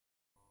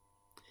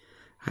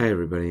Hi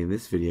everybody, in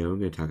this video I'm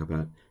going to talk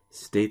about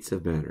states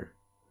of matter,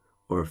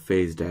 or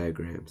phase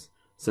diagrams.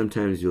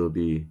 Sometimes you'll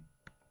be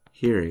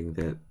hearing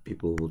that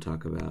people will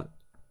talk about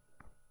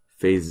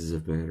phases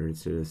of matter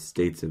instead of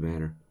states of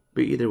matter,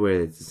 but either way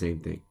it's the same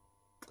thing.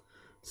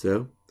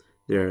 So,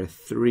 there are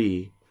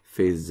three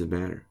phases of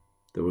matter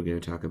that we're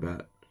going to talk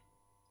about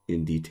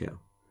in detail,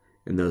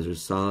 and those are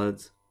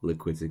solids,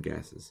 liquids, and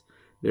gases.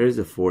 There is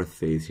a fourth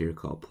phase here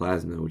called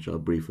plasma, which I'll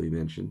briefly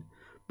mention,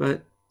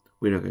 but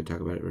we're not going to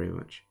talk about it very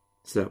much.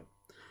 So,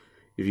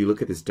 if you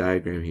look at this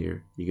diagram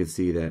here, you can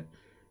see that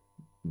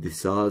the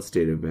solid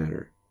state of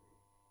matter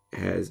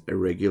has a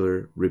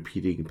regular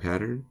repeating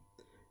pattern,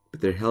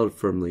 but they're held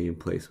firmly in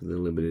place within a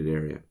limited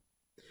area.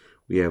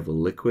 We have a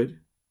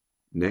liquid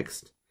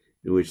next,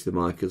 in which the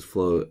molecules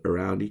flow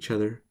around each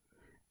other,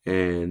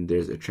 and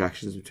there's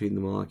attractions between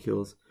the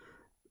molecules,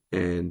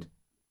 and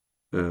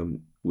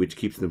which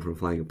keeps them from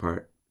flying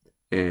apart,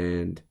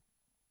 and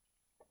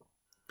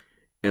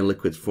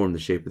liquids form the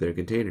shape of their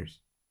containers.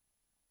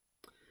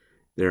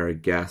 There are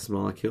gas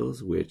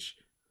molecules which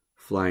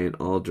fly in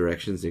all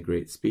directions at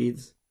great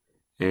speeds,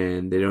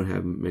 and they don't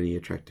have many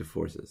attractive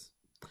forces.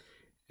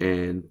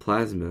 And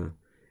plasma,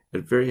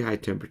 at very high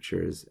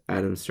temperatures,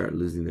 atoms start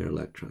losing their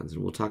electrons,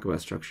 and we'll talk about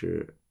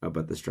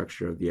the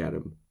structure of the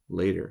atom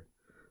later.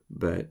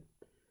 But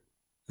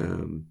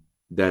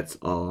that's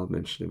all I'll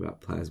mention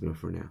about plasma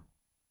for now.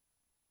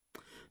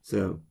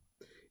 So,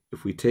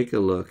 if we take a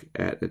look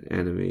at an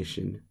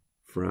animation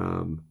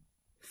from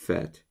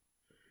PhET,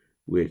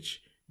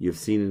 which you've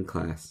seen in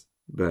class,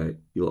 but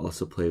you'll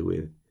also play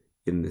with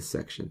in this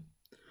section.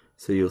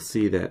 So you'll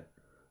see that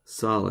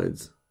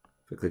solids,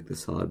 if I click the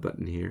solid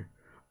button here,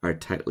 are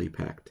tightly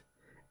packed,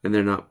 and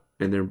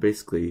they're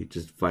basically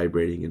just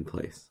vibrating in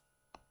place.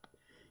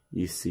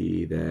 You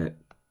see that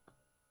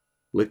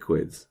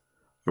liquids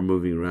are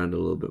moving around a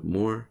little bit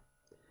more,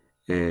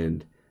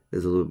 and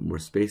there's a little bit more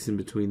space in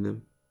between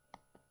them.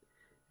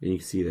 And you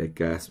see that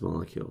gas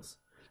molecules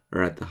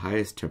are at the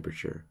highest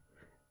temperature,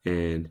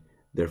 and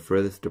they're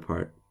furthest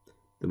apart.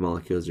 The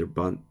molecules are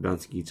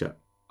bouncing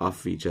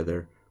off of each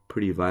other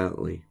pretty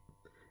violently,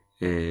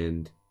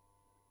 and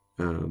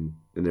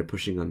they're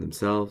pushing on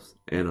themselves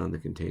and on the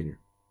container.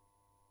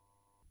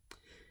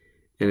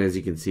 And as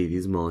you can see,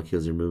 these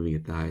molecules are moving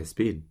at the highest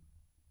speed.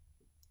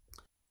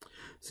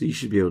 So you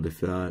should be able to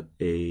fill out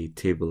a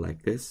table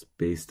like this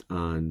based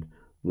on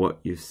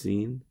what you've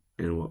seen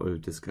and what we've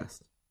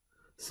discussed.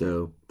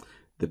 So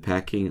the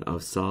packing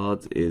of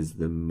solids is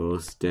the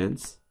most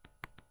dense,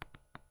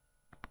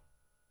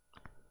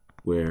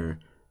 where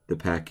the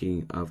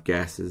packing of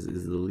gases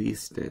is the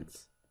least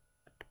dense.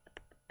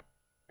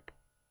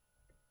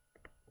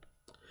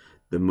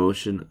 The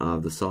motion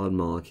of the solid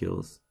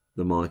molecules,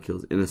 the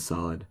molecules in a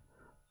solid,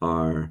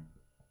 are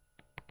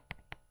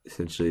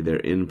essentially they're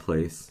in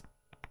place,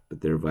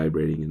 but they're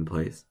vibrating in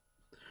place,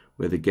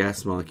 where the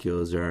gas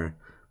molecules are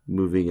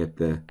moving at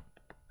the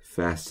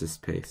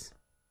fastest pace.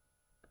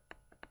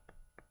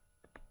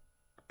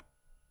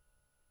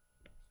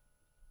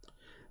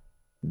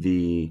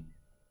 The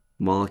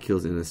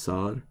molecules in a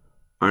solid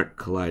aren't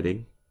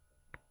colliding,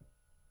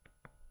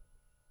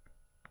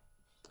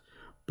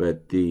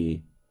 but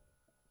the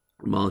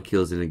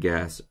molecules in a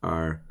gas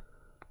are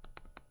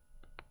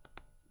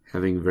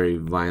having very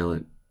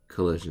violent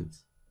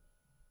collisions.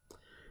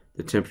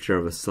 The temperature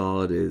of a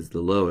solid is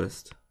the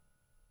lowest,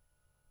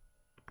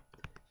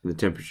 and the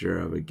temperature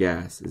of a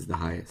gas is the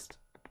highest.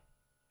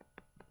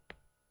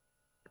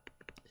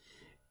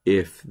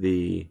 If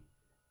the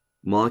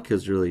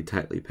molecules are really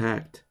tightly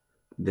packed,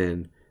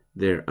 then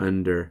they're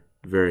under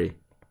very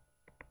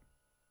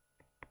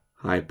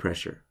high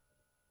pressure.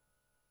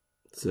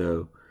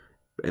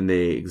 And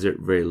they exert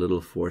very little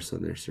force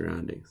on their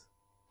surroundings.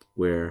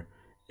 Where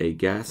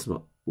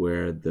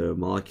the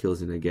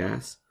molecules in a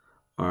gas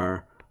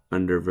are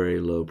under very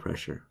low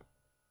pressure.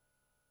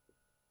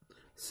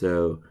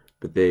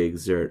 But they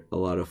exert a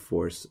lot of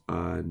force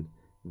on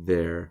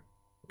their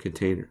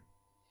container.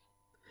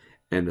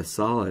 And a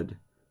solid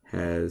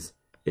has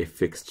a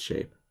fixed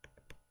shape,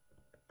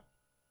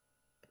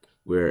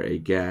 where a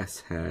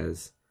gas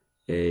has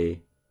a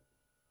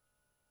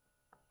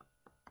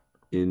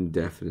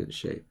indefinite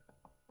shape.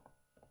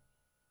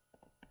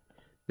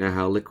 Now,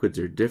 how liquids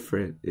are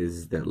different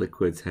is that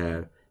liquids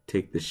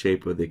take the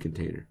shape of the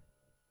container.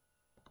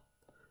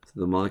 So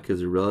the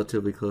molecules are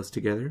relatively close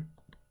together,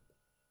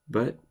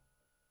 but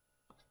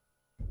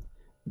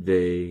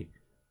they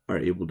are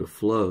able to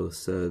flow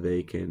so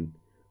they can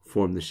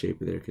form the shape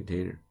of their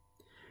container.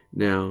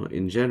 Now,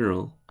 in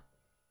general,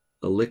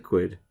 a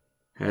liquid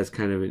has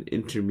kind of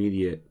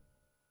intermediate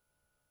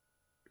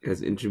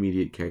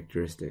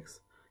characteristics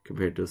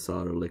compared to a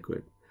solid or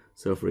liquid.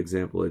 So, for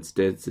example, its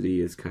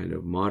density is kind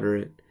of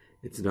moderate.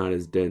 It's not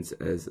as dense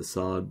as a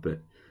solid,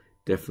 but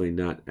definitely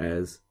not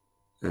as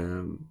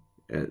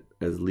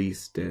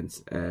least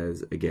dense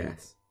as a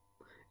gas.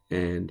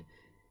 And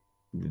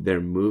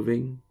they're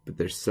moving, but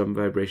there's some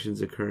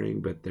vibrations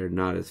occurring, but they're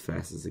not as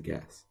fast as a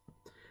gas.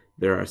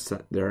 There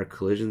are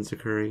collisions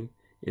occurring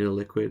in a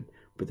liquid,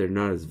 but they're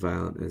not as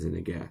violent as in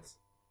a gas.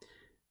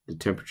 the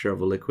temperature of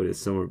a liquid is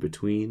somewhere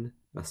between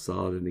a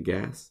solid and a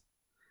gas,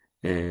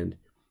 and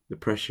the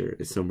pressure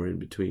is somewhere in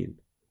between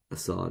a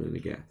solid and a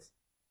gas.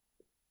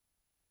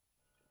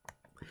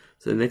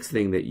 So the next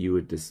thing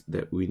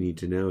that we need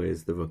to know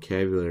is the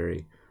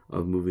vocabulary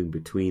of moving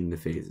between the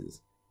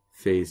phases,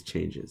 phase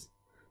changes.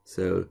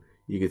 So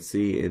you can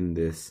see in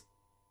this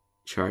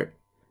chart,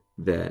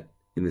 that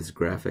in this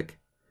graphic,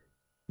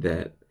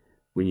 that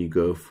when you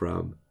go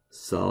from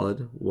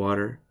solid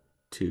water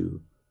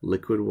to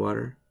liquid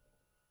water,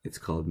 it's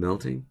called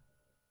melting.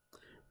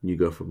 When you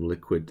go from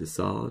liquid to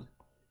solid,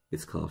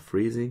 it's called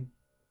freezing.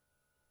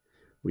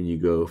 When you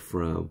go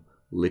from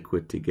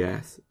liquid to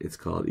gas, it's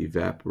called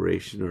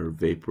evaporation or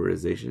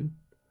vaporization.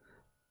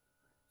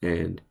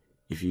 And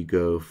if you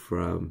go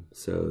from,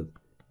 so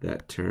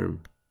that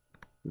term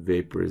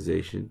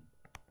vaporization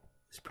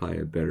is probably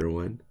a better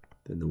one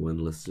than the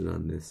one listed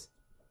on this,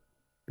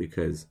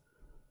 because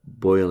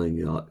boiling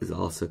is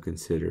also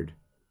considered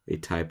a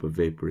type of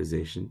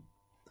vaporization.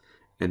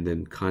 And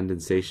then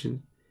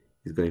condensation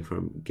is going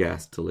from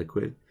gas to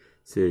liquid.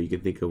 So you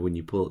can think of when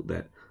you pull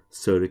that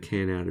soda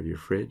can out of your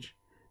fridge,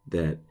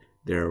 that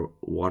there are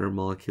water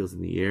molecules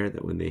in the air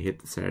that when they hit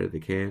the side of the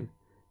can,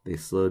 they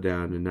slow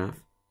down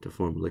enough to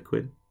form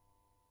liquid.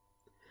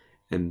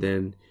 And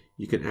then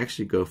you can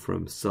actually go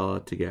from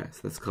solid to gas.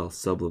 That's called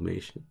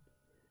sublimation.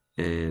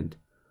 And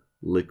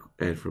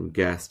from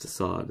gas to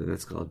solid, and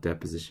that's called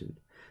deposition.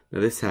 Now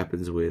this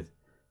happens with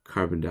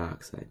carbon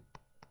dioxide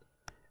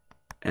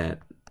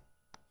at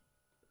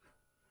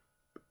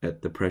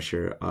the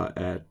pressure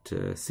at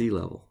sea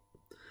level.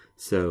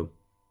 So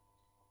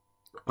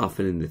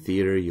often in the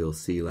theater you'll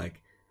see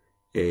like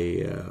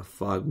a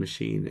fog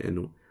machine,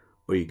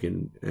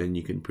 and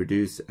you can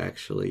produce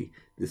actually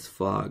this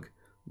fog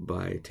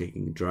by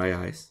taking dry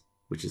ice,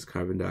 which is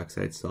carbon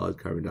dioxide, solid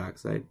carbon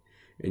dioxide,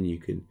 and you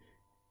can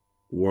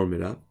warm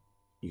it up.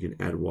 You can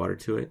add water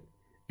to it,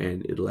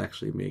 and it'll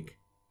actually make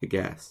a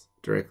gas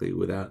directly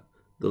without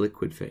the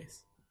liquid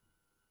phase.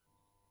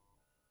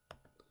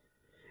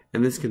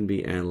 And this can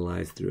be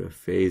analyzed through a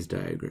phase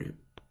diagram,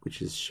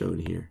 which is shown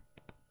here.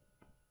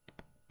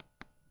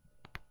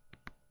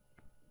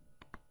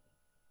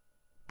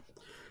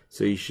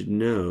 So you should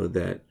know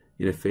that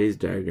in a phase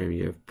diagram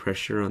you have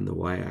pressure on the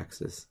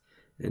y-axis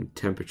and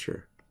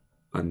temperature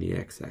on the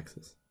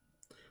x-axis.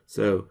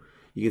 So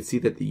you can see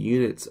that the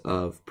units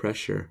of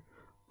pressure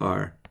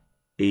are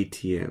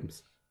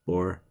ATMs,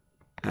 or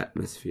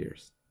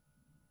atmospheres.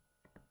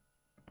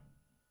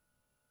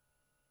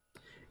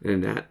 In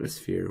an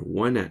atmosphere,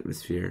 one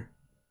atmosphere,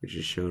 which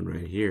is shown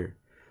right here,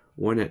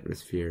 one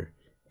atmosphere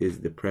is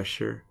the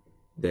pressure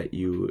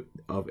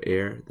of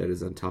air that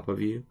is on top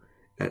of you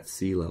at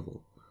sea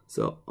level.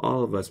 So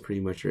all of us pretty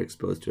much are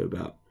exposed to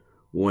about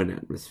one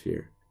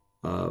atmosphere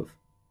of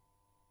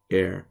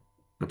air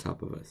on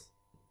top of us.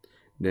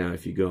 Now,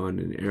 if you go on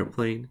an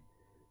airplane,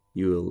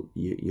 you'll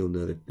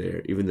know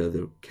that even though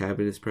the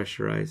cabin is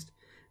pressurized,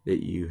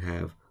 that you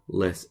have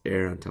less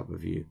air on top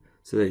of you,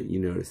 so that you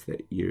notice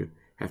that you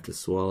have to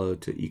swallow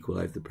to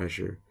equalize the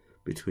pressure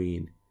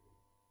between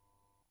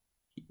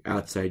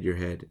outside your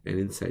head and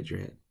inside your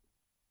head.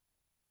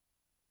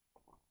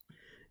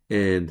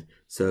 And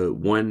so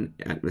one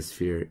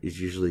atmosphere is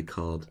usually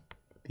called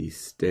the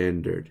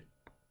standard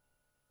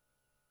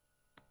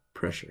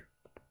pressure.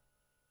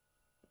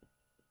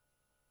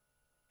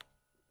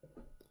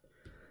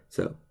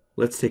 So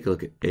let's take a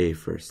look at A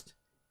first.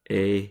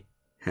 A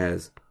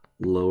has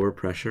lower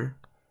pressure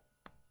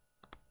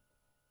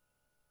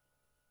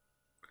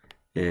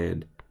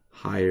and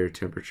higher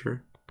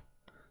temperature.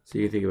 So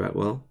you think about,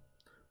 well,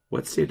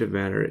 what state of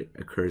matter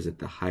occurs at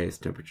the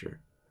highest temperature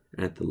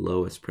and at the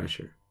lowest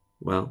pressure?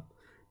 Well,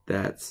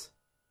 that's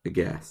a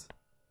gas.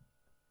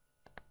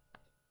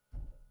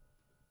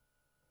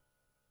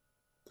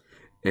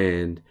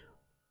 And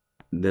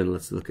then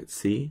let's look at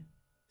C.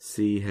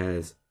 C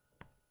has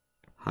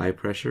high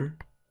pressure.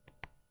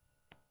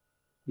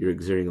 You're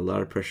exerting a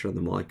lot of pressure on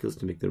the molecules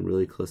to make them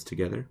really close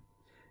together,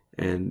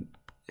 and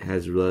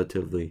has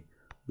relatively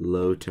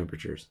low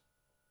temperatures.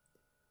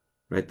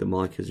 Right? The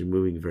molecules are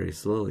moving very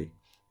slowly.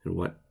 And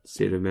what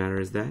state of matter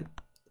is that?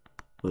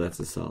 Well, that's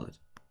a solid.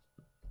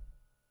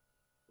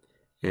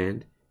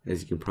 And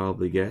as you can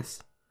probably guess,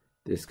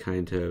 there's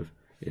kind of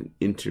an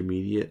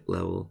intermediate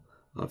level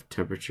of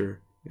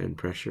temperature and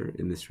pressure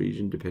in this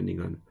region,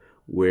 depending on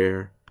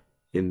where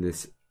in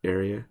this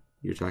area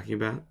you're talking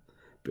about.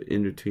 But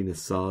in between a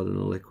solid and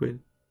a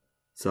liquid,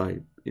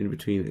 in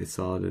between a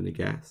solid and a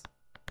gas,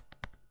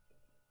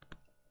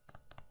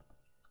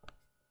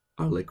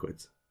 are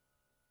liquids.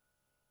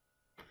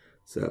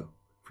 So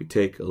if we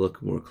take a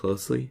look more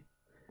closely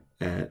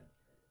at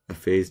a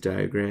phase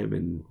diagram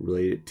and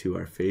relate it to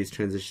our phase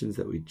transitions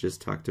that we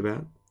just talked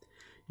about,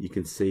 you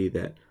can see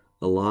that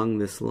along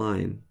this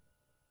line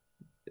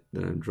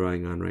that I'm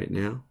drawing on right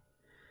now,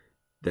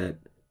 that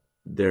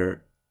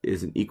there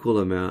is an equal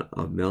amount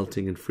of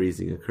melting and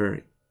freezing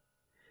occurring.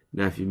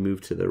 Now if you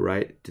move to the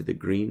right to the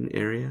green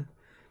area,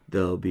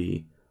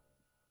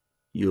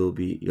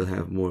 you'll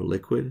have more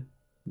liquid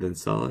than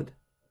solid,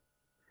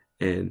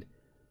 and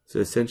So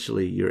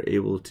essentially, you're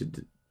able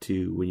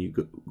to when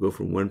you go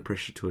from one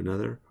pressure to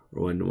another,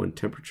 or one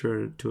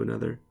temperature to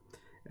another,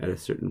 at a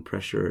certain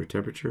pressure or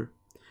temperature,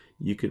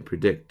 you can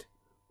predict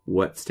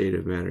what state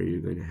of matter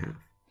you're going to have.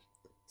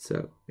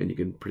 So, and you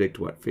can predict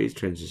what phase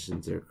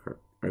transitions are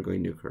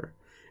going to occur.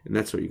 And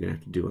that's what you're going to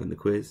have to do on the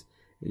quiz,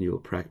 and you will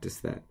practice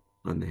that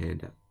on the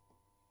handout.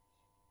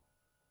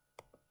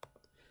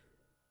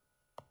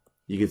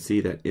 You can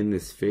see that in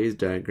this phase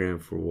diagram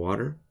for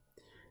water,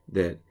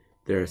 that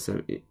there are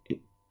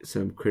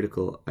some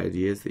critical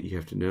ideas that you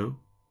have to know.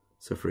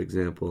 So for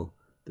example,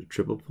 the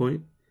triple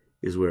point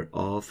is where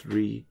all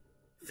three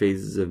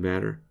phases of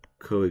matter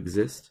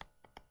coexist.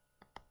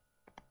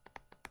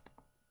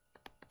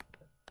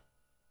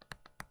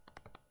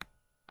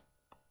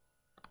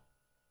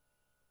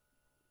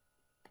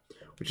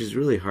 Which is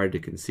really hard to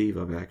conceive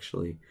of,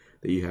 actually,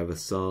 that you have a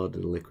solid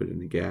and a liquid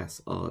and a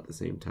gas all at the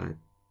same time.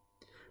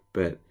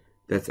 But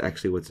that's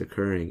actually what's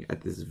occurring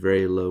at this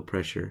very low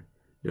pressure.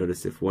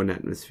 Notice if 1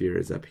 atmosphere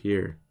is up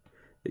here,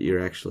 that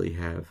you actually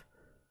have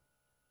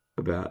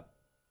about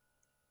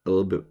a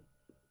little bit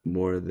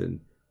more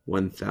than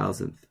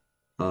 1/1000th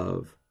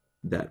of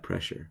that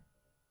pressure.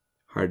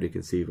 Hard to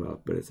conceive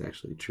of, but it's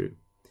actually true.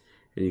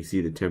 And you can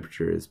see the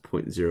temperature is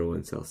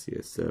 0.01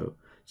 Celsius, so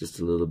just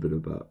a little bit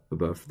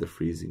above the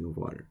freezing of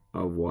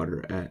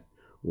water at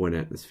 1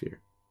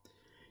 atmosphere.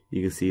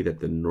 You can see that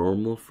the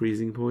normal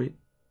freezing point,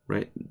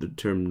 right? The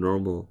term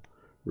normal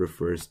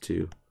refers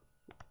to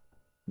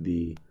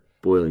the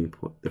boiling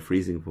point, the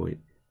freezing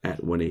point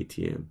at 1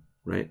 atm,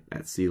 right?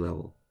 At sea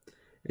level.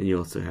 And you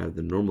also have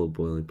the normal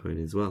boiling point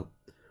as well.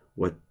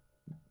 What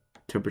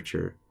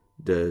temperature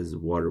does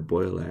water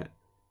boil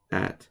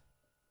at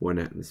 1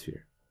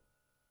 atmosphere?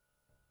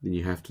 Then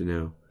you have to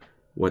know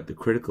what the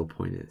critical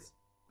point is.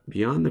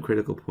 Beyond the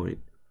critical point,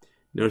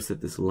 notice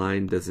that this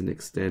line doesn't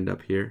extend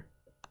up here.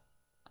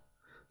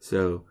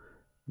 So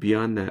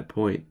beyond that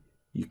point,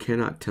 you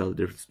cannot tell the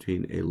difference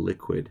between a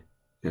liquid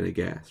and a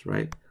gas,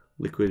 right?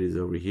 Liquid is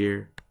over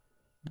here,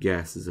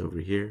 gas is over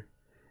here,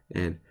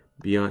 and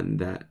beyond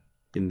that,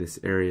 in this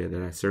area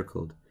that I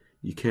circled,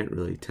 you can't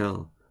really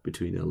tell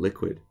between a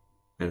liquid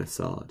and a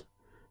solid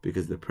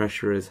because the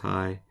pressure is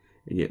high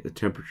and yet the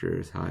temperature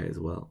is high as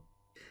well.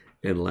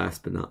 And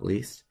last but not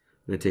least,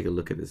 I'm going to take a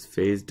look at this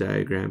phase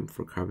diagram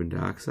for carbon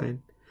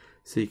dioxide.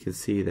 So you can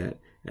see that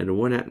at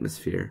 1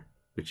 atmosphere,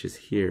 which is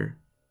here,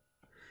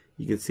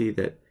 you can see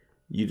that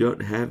you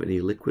don't have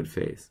any liquid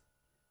phase.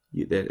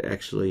 That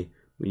actually,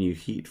 when you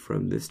heat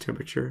from this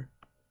temperature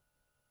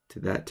to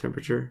that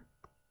temperature,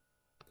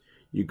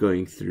 you're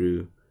going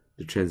through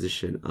the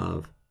transition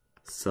of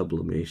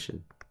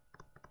sublimation.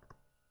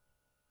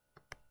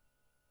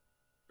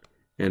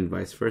 And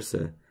vice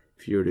versa,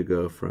 if you were to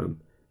go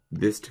from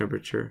this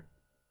temperature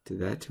to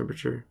that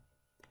temperature,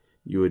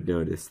 you would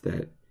notice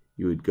that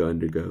you would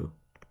undergo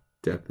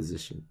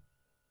deposition,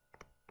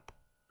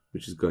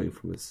 which is going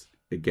from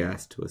a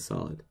gas to a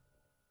solid.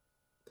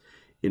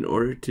 In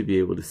order to be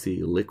able to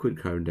see liquid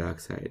carbon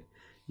dioxide,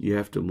 you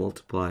have to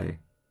multiply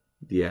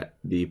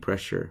the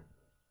pressure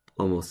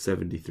almost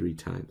 73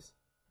 times.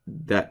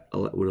 That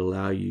would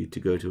allow you to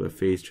go to a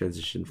phase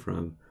transition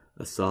from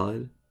a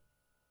solid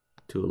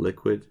to a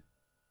liquid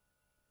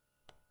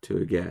to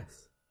a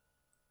gas.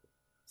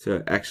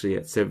 So actually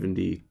at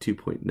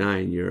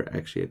 72.9, you're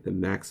actually at the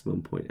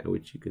maximum point at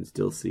which you can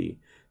still see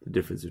the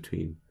difference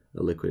between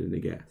a liquid and a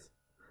gas.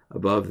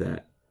 Above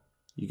that,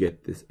 you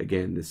get this,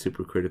 again, the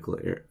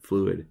supercritical air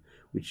fluid,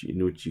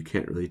 in which you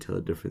can't really tell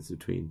the difference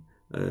between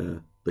a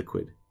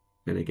liquid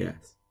and a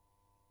gas.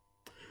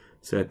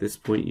 So at this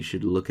point, you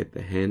should look at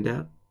the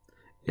handout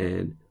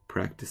and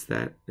practice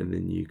that, and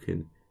then you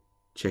can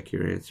check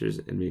your answers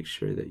and make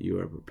sure that you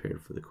are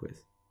prepared for the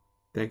quiz.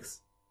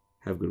 Thanks.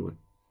 Have a good one.